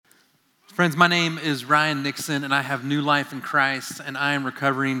Friends, my name is Ryan Nixon, and I have new life in Christ, and I am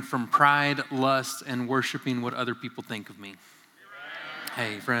recovering from pride, lust, and worshiping what other people think of me.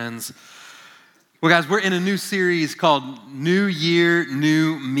 Hey, friends. Well, guys, we're in a new series called New Year,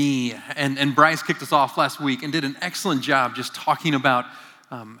 New Me, and Bryce kicked us off last week and did an excellent job just talking about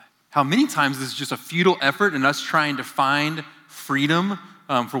how many times this is just a futile effort in us trying to find freedom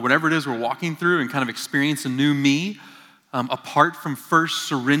for whatever it is we're walking through and kind of experience a new me. Apart from first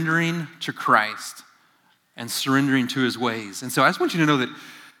surrendering to Christ and surrendering to his ways. And so I just want you to know that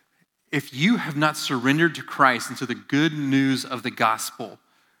if you have not surrendered to Christ and to the good news of the gospel,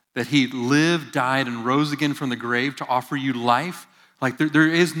 that he lived, died, and rose again from the grave to offer you life, like there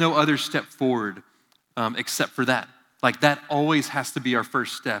is no other step forward except for that. Like that always has to be our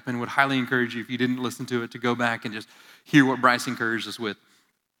first step, and would highly encourage you, if you didn't listen to it, to go back and just hear what Bryce encouraged us with.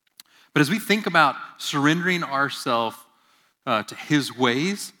 But as we think about surrendering ourselves to his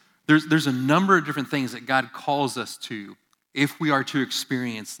ways, there's a number of different things that God calls us to if we are to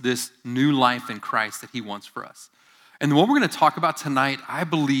experience this new life in Christ that he wants for us. And what we're going to talk about tonight, I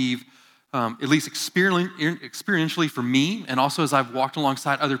believe, at least experientially for me, and also as I've walked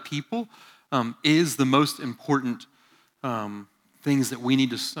alongside other people, is the most important things that we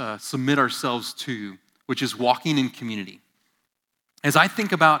need to submit ourselves to, which is walking in community. As I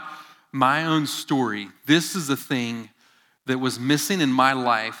think about my own story, this is the thing that was missing in my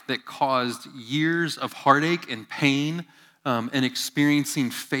life that caused years of heartache and pain and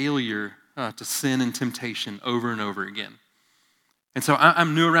experiencing failure to sin and temptation over and over again. And so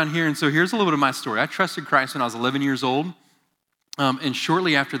I'm new around here, and so here's a little bit of my story. I trusted Christ when I was 11 years old, and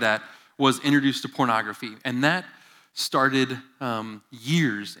shortly after that was introduced to pornography. And that started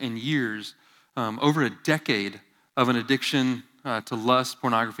years and years, over a decade of an addiction to lust,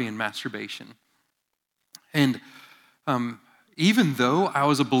 pornography, and masturbation. And even though I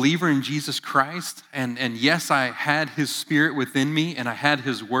was a believer in Jesus Christ, and yes, I had his spirit within me, and I had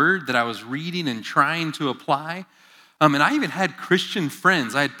his word that I was reading and trying to apply, and I even had Christian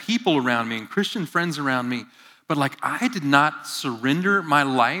friends. I had people around me and Christian friends around me, but like I did not surrender my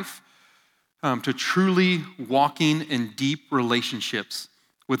life to truly walking in deep relationships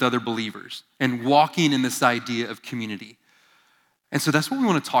with other believers and walking in this idea of community. And so that's what we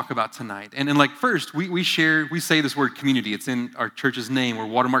want to talk about tonight. And like first, we say this word community. It's in our church's name. We're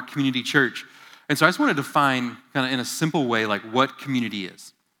Watermark Community Church. And so I just want to define kind of in a simple way like what community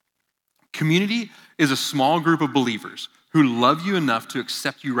is. Community is a small group of believers who love you enough to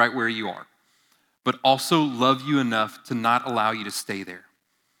accept you right where you are, but also love you enough to not allow you to stay there.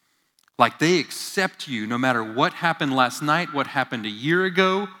 Like they accept you no matter what happened last night, what happened a year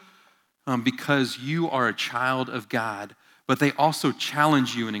ago, because you are a child of God. But they also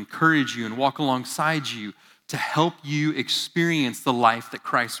challenge you and encourage you and walk alongside you to help you experience the life that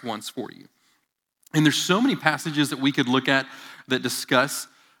Christ wants for you. And there's so many passages that we could look at that discuss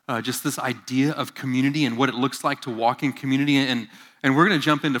just this idea of community and what it looks like to walk in community. And we're going to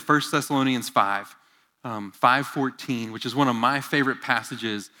jump into 1 Thessalonians 5:14, which is one of my favorite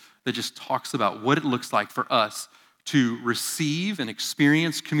passages that just talks about what it looks like for us to receive and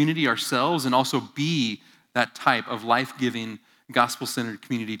experience community ourselves and also be that type of life-giving, gospel-centered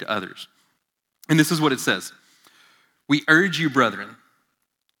community to others. And this is what it says. We urge you, brethren,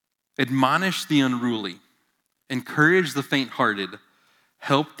 admonish the unruly, encourage the faint-hearted,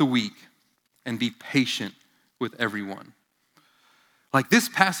 help the weak, and be patient with everyone. Like this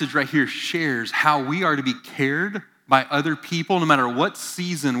passage right here shares how we are to be cared by other people no matter what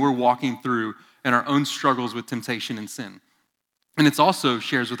season we're walking through in our own struggles with temptation and sin. And it also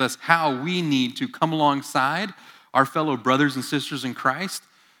shares with us how we need to come alongside our fellow brothers and sisters in Christ,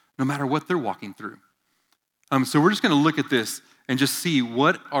 no matter what they're walking through. So we're just going to look at this and just see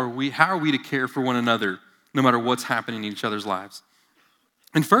how are we to care for one another, no matter what's happening in each other's lives.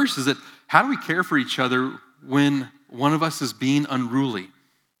 And first is that how do we care for each other when one of us is being unruly?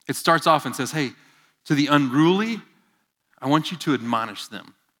 It starts off and says, hey, to the unruly, I want you to admonish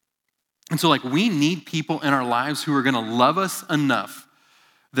them. And so like we need people in our lives who are going to love us enough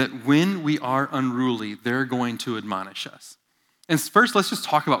that when we are unruly, they're going to admonish us. And first, let's just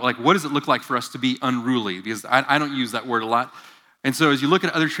talk about like what does it look like for us to be unruly? Because I don't use that word a lot. And so as you look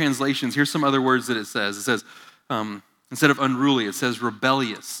at other translations, here's some other words that it says. It says, instead of unruly, it says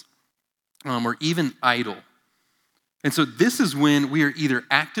rebellious or even idle. And so this is when we are either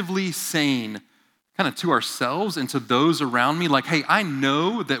actively saying kind of to ourselves and to those around me, like, hey, I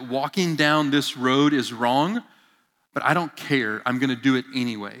know that walking down this road is wrong, but I don't care. I'm going to do it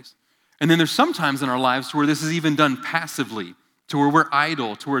anyways. And then there's some times in our lives where this is even done passively, to where we're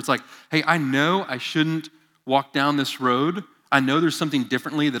idle, to where it's like, hey, I know I shouldn't walk down this road. I know there's something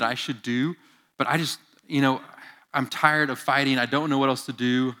differently that I should do, but I just, I'm tired of fighting. I don't know what else to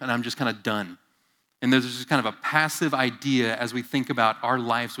do, and I'm just kind of done. And there's just kind of a passive idea as we think about our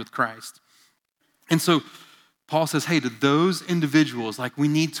lives with Christ. And so Paul says, hey, to those individuals, like we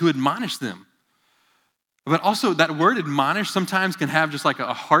need to admonish them. But also that word admonish sometimes can have just like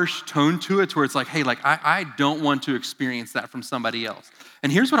a harsh tone to it, where it's like, hey, like I don't want to experience that from somebody else.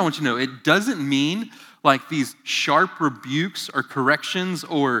 And here's what I want you to know. It doesn't mean like these sharp rebukes or corrections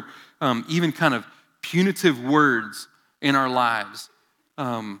or even kind of punitive words in our lives.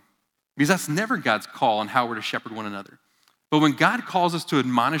 Because that's never God's call on how we're to shepherd one another. But when God calls us to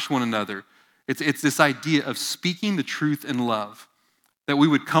admonish one another, it's this idea of speaking the truth in love. That we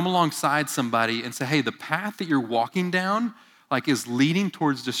would come alongside somebody and say, hey, the path that you're walking down like is leading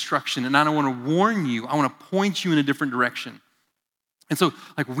towards destruction. And I don't want to warn you, I want to point you in a different direction. And so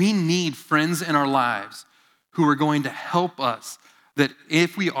like we need friends in our lives who are going to help us, that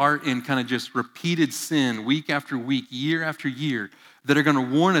if we are in kind of just repeated sin week after week, year after year, that are going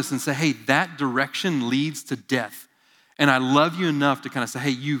to warn us and say, hey, that direction leads to death. And I love you enough to kind of say, hey,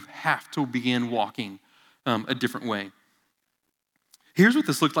 you have to begin walking a different way. Here's what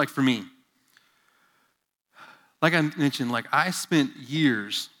this looked like for me. Like I mentioned, like I spent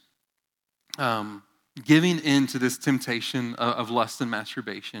years giving into this temptation of lust and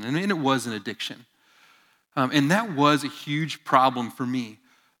masturbation, and it was an addiction. And that was a huge problem for me.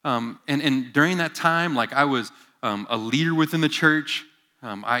 And during that time, like I was a leader within the church.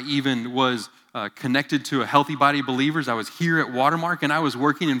 I even was connected to a Healthy Body Believers. I was here at Watermark, and I was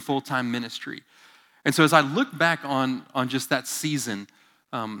working in full-time ministry. And so as I look back on just that season,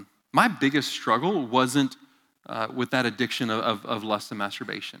 my biggest struggle wasn't with that addiction of lust and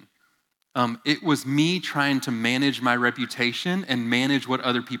masturbation. It was me trying to manage my reputation and manage what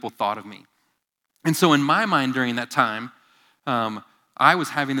other people thought of me. And so in my mind during that time, I was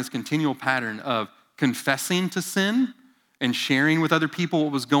having this continual pattern of confessing to sin and sharing with other people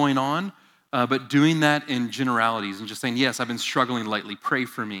what was going on, but doing that in generalities and just saying, yes, I've been struggling lately, pray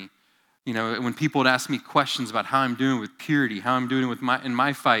for me. When people would ask me questions about how I'm doing with purity, how I'm doing in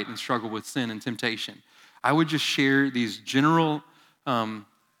my fight and struggle with sin and temptation, I would just share these general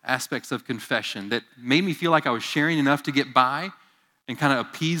aspects of confession that made me feel like I was sharing enough to get by and kind of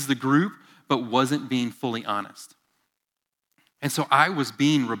appease the group, but wasn't being fully honest. And so I was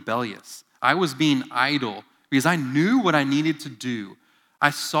being rebellious. I was being idle because I knew what I needed to do. I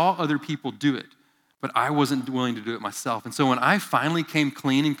saw other people do it, but I wasn't willing to do it myself. And so when I finally came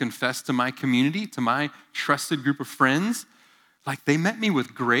clean and confessed to my community, to my trusted group of friends, like they met me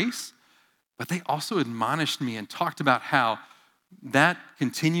with grace, but they also admonished me and talked about how that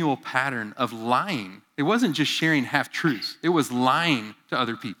continual pattern of lying, it wasn't just sharing half-truths, it was lying to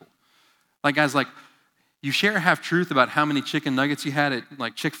other people. Like guys, like you share a half-truth about how many chicken nuggets you had at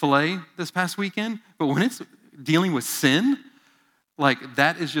like Chick-fil-A this past weekend, but when it's dealing with sin, like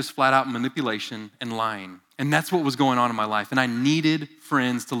that is just flat out manipulation and lying. And that's what was going on in my life. And I needed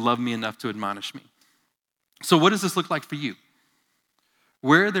friends to love me enough to admonish me. So what does this look like for you?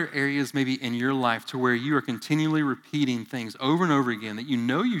 Where are there areas maybe in your life to where you are continually repeating things over and over again that you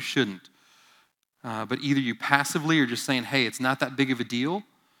know you shouldn't, but either you passively are just saying, hey, it's not that big of a deal,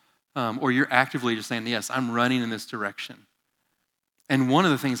 or you're actively just saying, yes, I'm running in this direction. And one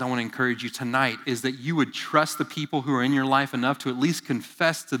of the things I want to encourage you tonight is that you would trust the people who are in your life enough to at least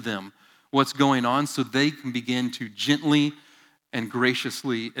confess to them what's going on so they can begin to gently and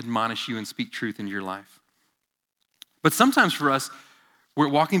graciously admonish you and speak truth into your life. But sometimes for us, we're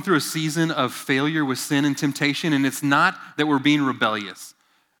walking through a season of failure with sin and temptation, and it's not that we're being rebellious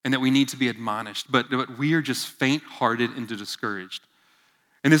and that we need to be admonished, but we are just faint-hearted and discouraged.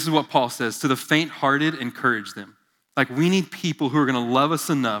 And this is what Paul says, to the faint-hearted, encourage them. Like we need people who are going to love us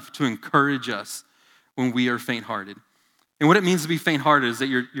enough to encourage us when we are faint-hearted. And what it means to be faint-hearted is that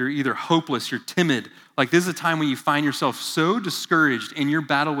you're either hopeless, you're timid. Like this is a time when you find yourself so discouraged in your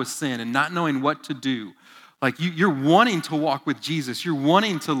battle with sin and not knowing what to do. Like you're wanting to walk with Jesus. You're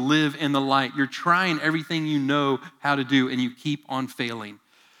wanting to live in the light. You're trying everything you know how to do, and you keep on failing.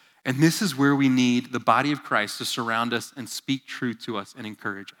 And this is where we need the body of Christ to surround us and speak truth to us and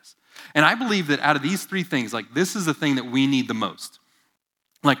encourage us. And I believe that out of these three things, like this is the thing that we need the most.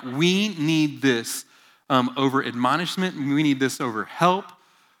 Like we need this over admonishment. We need this over help.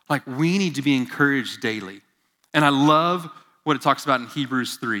 Like we need to be encouraged daily. And I love what it talks about in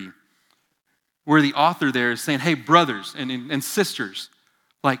Hebrews 3, where the author there is saying, hey, brothers and sisters,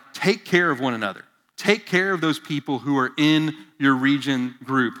 like take care of one another. Take care of those people who are in your region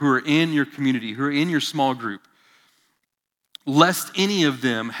group, who are in your community, who are in your small group. Lest any of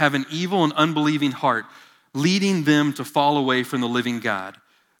them have an evil and unbelieving heart, leading them to fall away from the living God.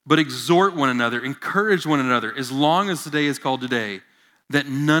 But exhort one another, encourage one another, as long as the day is called today, that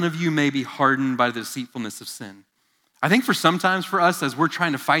none of you may be hardened by the deceitfulness of sin. I think sometimes for us, as we're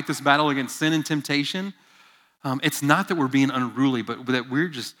trying to fight this battle against sin and temptation, it's not that we're being unruly, but that we're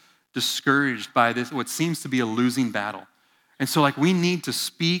just discouraged by this, what seems to be a losing battle. And so we need to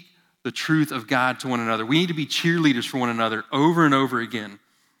speak the truth of God to one another. We need to be cheerleaders for one another over and over again.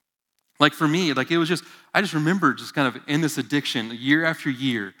 For me, it was just, I just remember just kind of in this addiction year after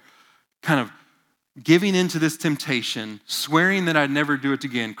year, kind of giving into this temptation, swearing that I'd never do it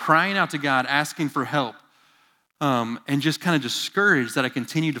again, crying out to God, asking for help, and just kind of discouraged that I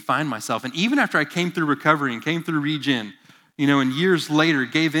continued to find myself. And even after I came through recovery and came through regen, and years later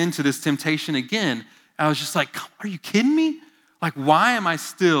gave into this temptation again, I was just like, are you kidding me? Why am I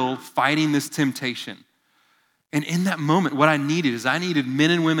still fighting this temptation? And in that moment, what I needed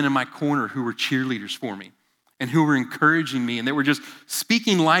men and women in my corner who were cheerleaders for me and who were encouraging me and they were just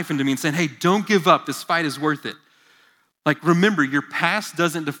speaking life into me and saying, hey, don't give up. This fight is worth it. Remember, your past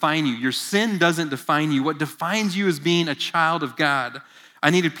doesn't define you. Your sin doesn't define you. What defines you is being a child of God. I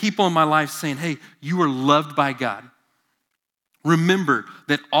needed people in my life saying, hey, you are loved by God. Remember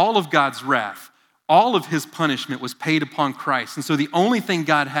that all of God's wrath, all of his punishment was paid upon Christ. And so the only thing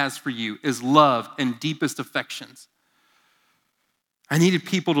God has for you is love and deepest affections. I needed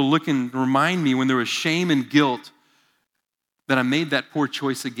people to look and remind me when there was shame and guilt that I made that poor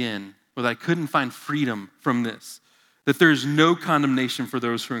choice again, or that I couldn't find freedom from this, that there is no condemnation for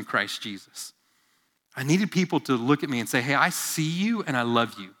those who are in Christ Jesus. I needed people to look at me and say, hey, I see you and I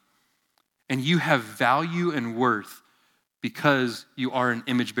love you. And you have value and worth because you are an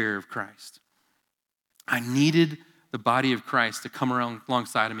image bearer of Christ. I needed the body of Christ to come around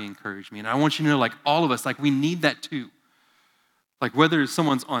alongside of me and encourage me. And I want you to know, all of us, we need that too. Whether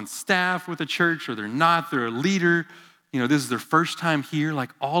someone's on staff with a church or they're not, they're a leader, this is their first time here,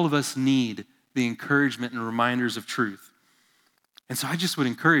 all of us need the encouragement and reminders of truth. And so I just would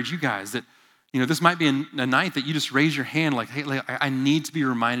encourage you guys that, this might be a night that you just raise your hand hey, I need to be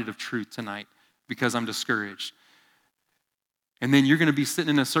reminded of truth tonight because I'm discouraged. And then you're going to be sitting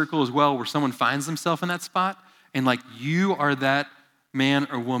in a circle as well where someone finds themselves in that spot and you are that man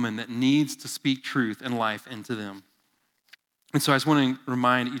or woman that needs to speak truth and life into them. And so I just want to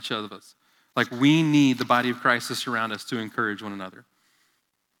remind each of us, we need the body of Christ to surround us to encourage one another.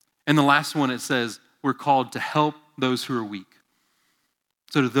 And the last one, it says, we're called to help those who are weak.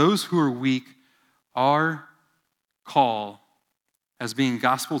 So to those who are weak, our call as being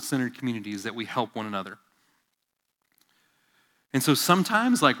gospel-centered communities that we help one another. And so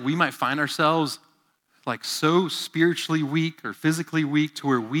sometimes we might find ourselves so spiritually weak or physically weak to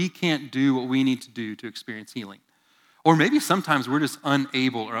where we can't do what we need to do to experience healing. Or maybe sometimes we're just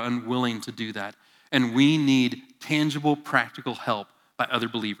unable or unwilling to do that. And we need tangible, practical help by other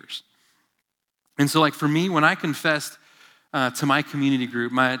believers. And so for me, when I confessed to my community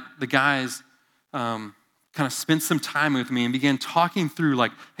group, the guys kind of spent some time with me and began talking through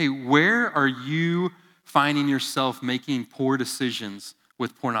hey, where are you finding yourself making poor decisions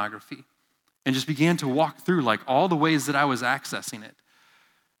with pornography? And just began to walk through all the ways that I was accessing it.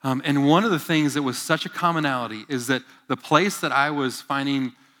 And one of the things that was such a commonality is that the place that I was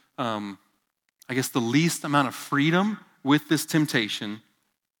finding, the least amount of freedom with this temptation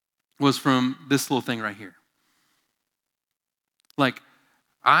was from this little thing right here.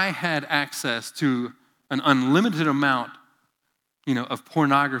 I had access to an unlimited amount of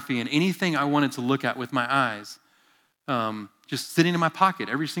pornography and anything I wanted to look at with my eyes, just sitting in my pocket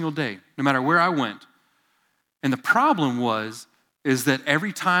every single day, no matter where I went. And the problem is that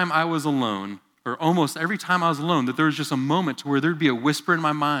every time I was alone, or almost every time I was alone, that there was just a moment to where there'd be a whisper in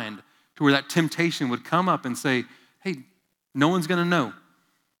my mind to where that temptation would come up and say, hey, no one's gonna know.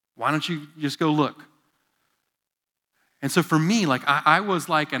 Why don't you just go look? And so for me, I was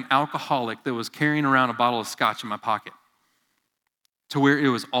like an alcoholic that was carrying around a bottle of scotch in my pocket, to where it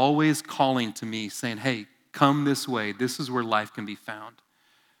was always calling to me saying, hey, come this way. This is where life can be found.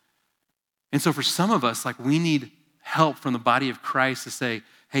 And so for some of us, we need help from the body of Christ to say,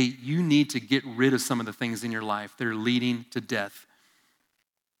 hey, you need to get rid of some of the things in your life that are leading to death.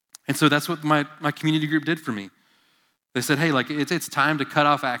 And so that's what my community group did for me. They said, hey, it's time to cut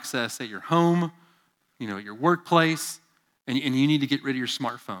off access at your home, at your workplace, and you need to get rid of your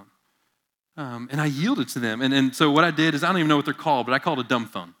smartphone. And I yielded to them. And so what I did is, I don't even know what they're called, but I called a dumb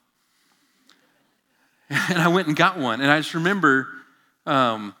phone. And I went and got one. And I just remember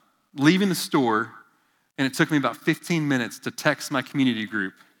leaving the store, and it took me about 15 minutes to text my community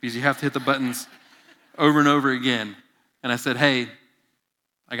group because you have to hit the buttons over and over again. And I said, hey,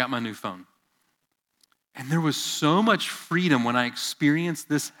 I got my new phone. And there was so much freedom when I experienced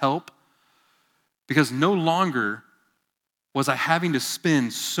this help, because no longer was I having to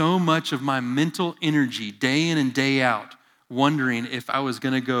spend so much of my mental energy day in and day out wondering if I was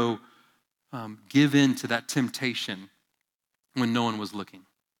going to go give in to that temptation when no one was looking.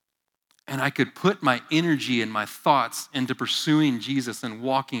 And I could put my energy and my thoughts into pursuing Jesus and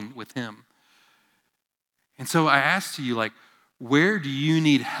walking with him. And so I asked you, like, where do you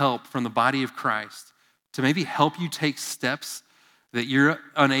need help from the body of Christ to maybe help you take steps that you're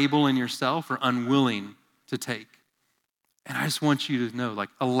unable in yourself or unwilling to take? And I just want you to know, like,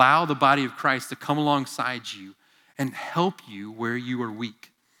 allow the body of Christ to come alongside you and help you where you are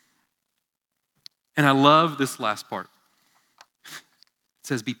weak. And I love this last part. It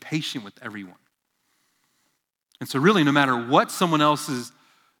says, be patient with everyone. And so really, no matter what someone else's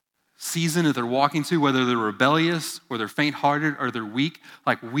season that they're walking to, whether they're rebellious or they're faint-hearted or they're weak,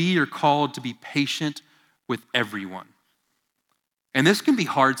 like, we are called to be patient with everyone. And this can be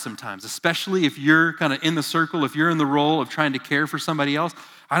hard sometimes, especially if you're kind of in the circle, if you're in the role of trying to care for somebody else.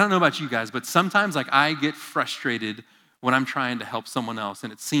 I don't know about you guys, but sometimes, like, I get frustrated when I'm trying to help someone else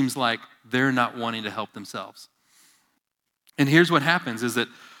and it seems like they're not wanting to help themselves. And here's what happens is that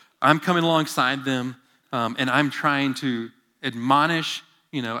I'm coming alongside them and I'm trying to admonish,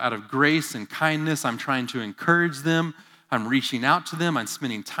 out of grace and kindness. I'm trying to encourage them. I'm reaching out to them. I'm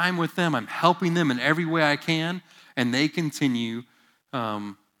spending time with them. I'm helping them in every way I can. And they continue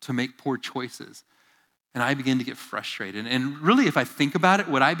to make poor choices. And I begin to get frustrated. And really, if I think about it,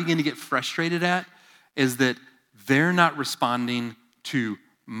 what I begin to get frustrated at is that they're not responding to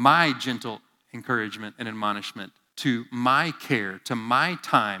my gentle encouragement and admonishment, to my care, to my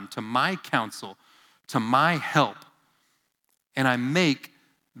time, to my counsel, to my help. And I make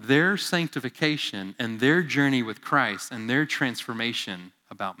their sanctification and their journey with Christ and their transformation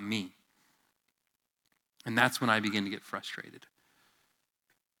about me. And that's when I begin to get frustrated.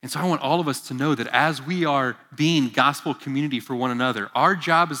 And so I want all of us to know that as we are being gospel community for one another, our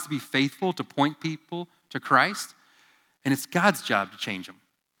job is to be faithful, to point people to Christ, and it's God's job to change them.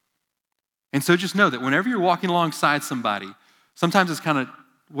 And so just know that whenever you're walking alongside somebody, sometimes it's kind of,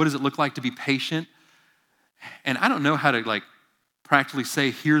 what does it look like to be patient? And I don't know how to practically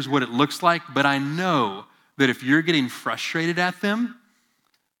say, here's what it looks like, but I know that if you're getting frustrated at them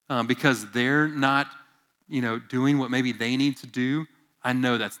because they're not, doing what maybe they need to do, I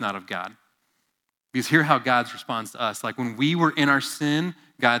know that's not of God. Because hear how God responds to us. Like, when we were in our sin,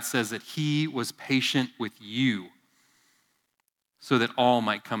 God says that he was patient with you so that all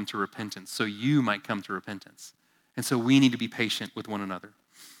might come to repentance, so you might come to repentance. And so we need to be patient with one another.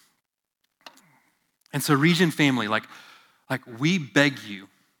 And so Region family, like we beg you,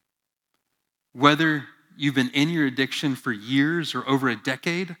 whether you've been in your addiction for years or over a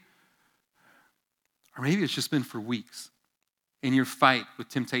decade, or maybe it's just been for weeks, in your fight with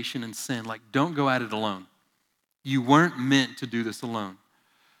temptation and sin, don't go at it alone. You weren't meant to do this alone.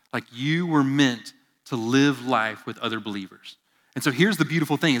 You were meant to live life with other believers. And so here's the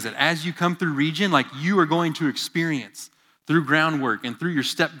beautiful thing is that as you come through Region, you are going to experience through groundwork and through your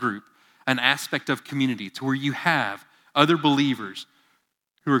step group an aspect of community to where you have other believers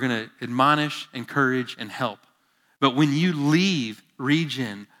who are going to admonish, encourage, and help. But when you leave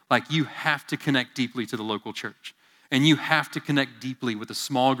Region, you have to connect deeply to the local church. And you have to connect deeply with a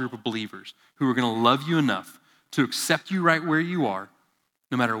small group of believers who are going to love you enough to accept you right where you are,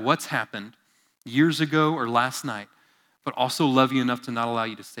 no matter what's happened years ago or last night, but also love you enough to not allow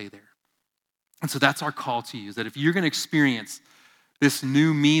you to stay there. And so that's our call to you, is that if you're going to experience this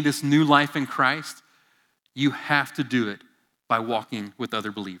new me, this new life in Christ, you have to do it by walking with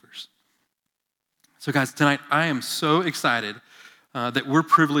other believers. So guys, tonight I am so excited that we're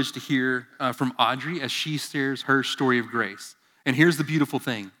privileged to hear from Audrey as she shares her story of grace. And here's the beautiful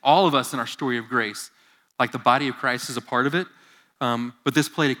thing. All of us in our story of grace, the body of Christ is a part of it, but this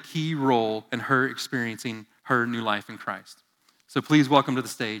played a key role in her experiencing her new life in Christ. So please welcome to the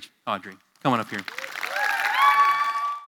stage, Audrey. Come on up here.